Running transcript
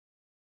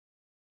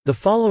The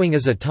following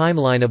is a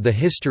timeline of the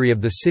history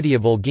of the city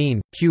of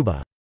Holguín,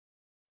 Cuba.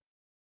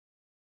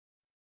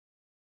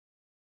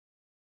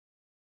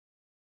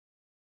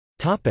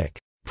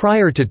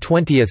 Prior to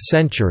 20th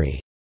century.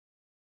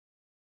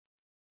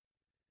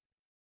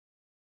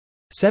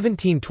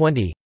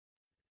 1720.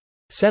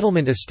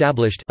 Settlement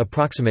established,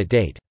 approximate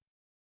date.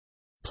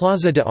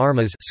 Plaza de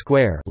Armas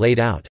square laid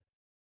out.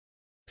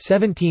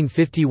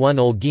 1751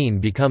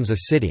 Holguín becomes a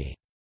city.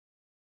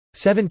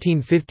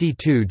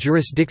 1752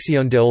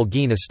 Jurisdicción de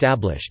Holguín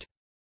established.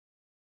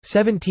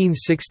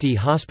 1760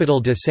 Hospital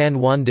de San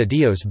Juan de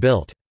Dios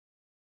built.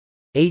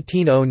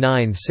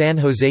 1809 San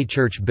José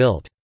Church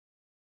built.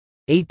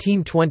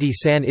 1820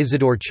 San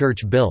Isidore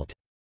Church built.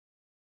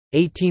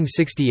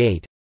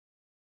 1868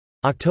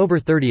 October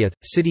 30,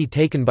 city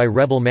taken by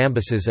rebel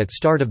Mambises at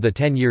start of the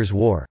 10 Years'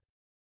 War.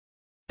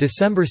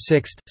 December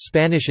 6,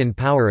 Spanish in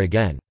power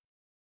again.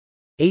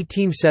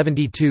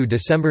 1872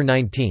 December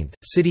 19,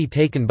 city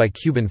taken by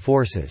Cuban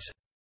forces.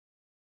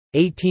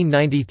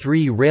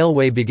 1893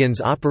 railway begins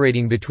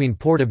operating between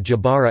Port of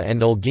Jabara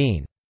and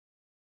Holguín.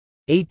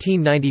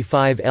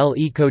 1895 El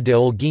Eco de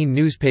Holguín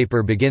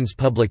newspaper begins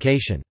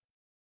publication.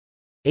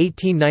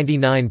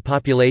 1899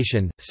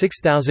 population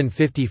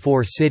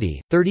 6054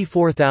 city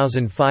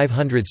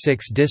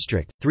 34506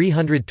 district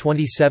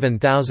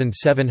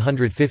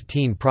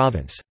 327,715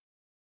 province.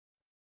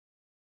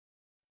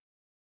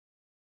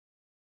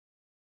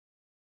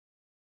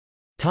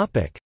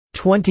 Topic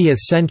 20th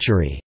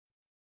century.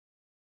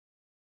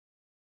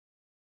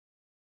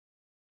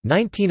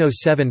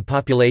 1907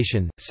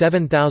 population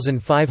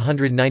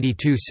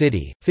 7,592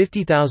 city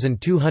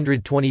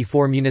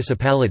 50,224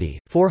 municipality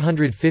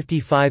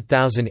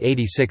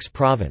 455,086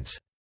 province.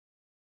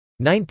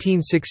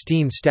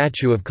 1916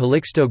 statue of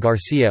Calixto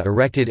Garcia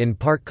erected in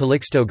Park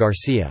Calixto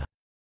Garcia.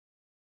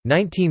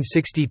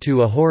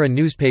 1962 Ahora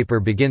newspaper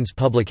begins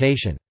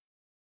publication.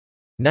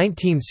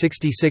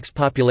 1966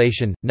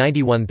 population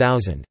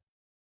 91,000.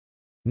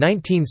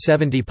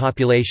 1970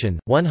 population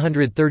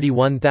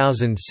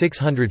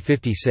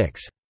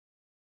 131,656.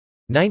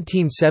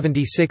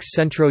 1976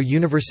 Centro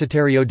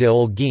Universitario de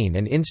Holguín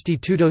and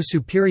Instituto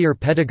Superior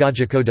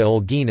Pedagógico de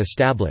Holguín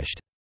established.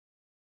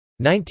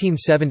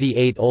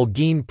 1978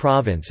 Holguín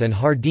Province and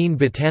Jardín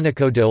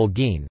Botánico de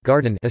Holguín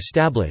garden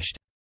established.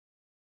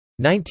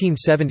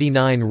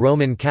 1979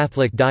 Roman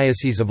Catholic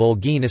Diocese of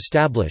Holguín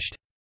established.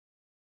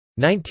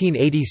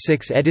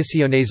 1986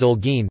 Ediciones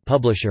Holguín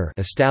publisher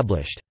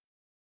established.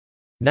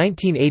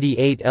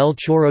 1988 El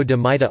Chorro de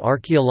Maita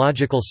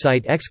archaeological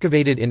site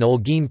excavated in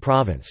Holguín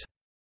province.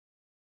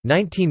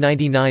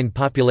 1999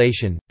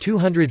 population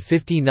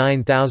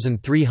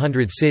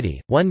 259,300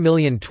 city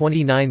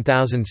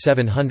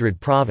 1,029,700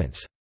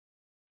 province.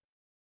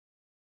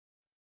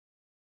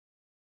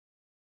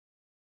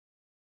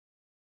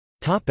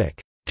 Topic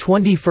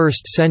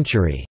 21st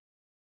century.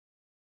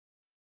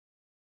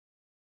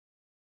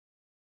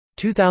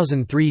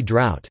 2003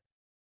 drought.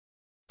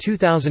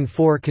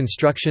 2004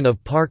 construction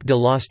of Parque de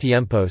los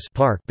Tiempos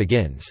park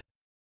begins.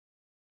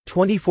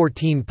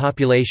 2014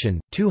 population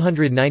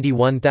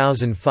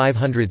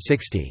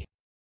 291,560.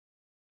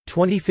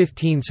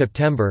 2015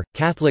 September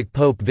Catholic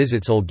Pope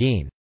visits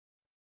Holguín.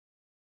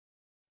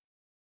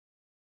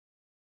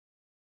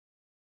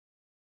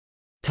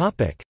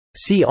 Topic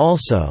See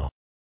also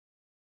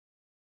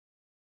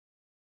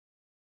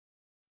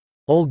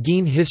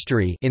Holguín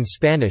history in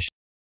Spanish.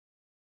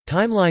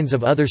 Timelines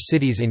of other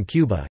cities in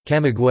Cuba: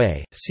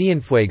 Camagüey,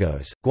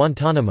 Cienfuegos,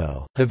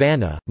 Guantánamo,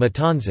 Havana,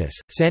 Matanzas,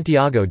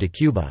 Santiago de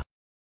Cuba.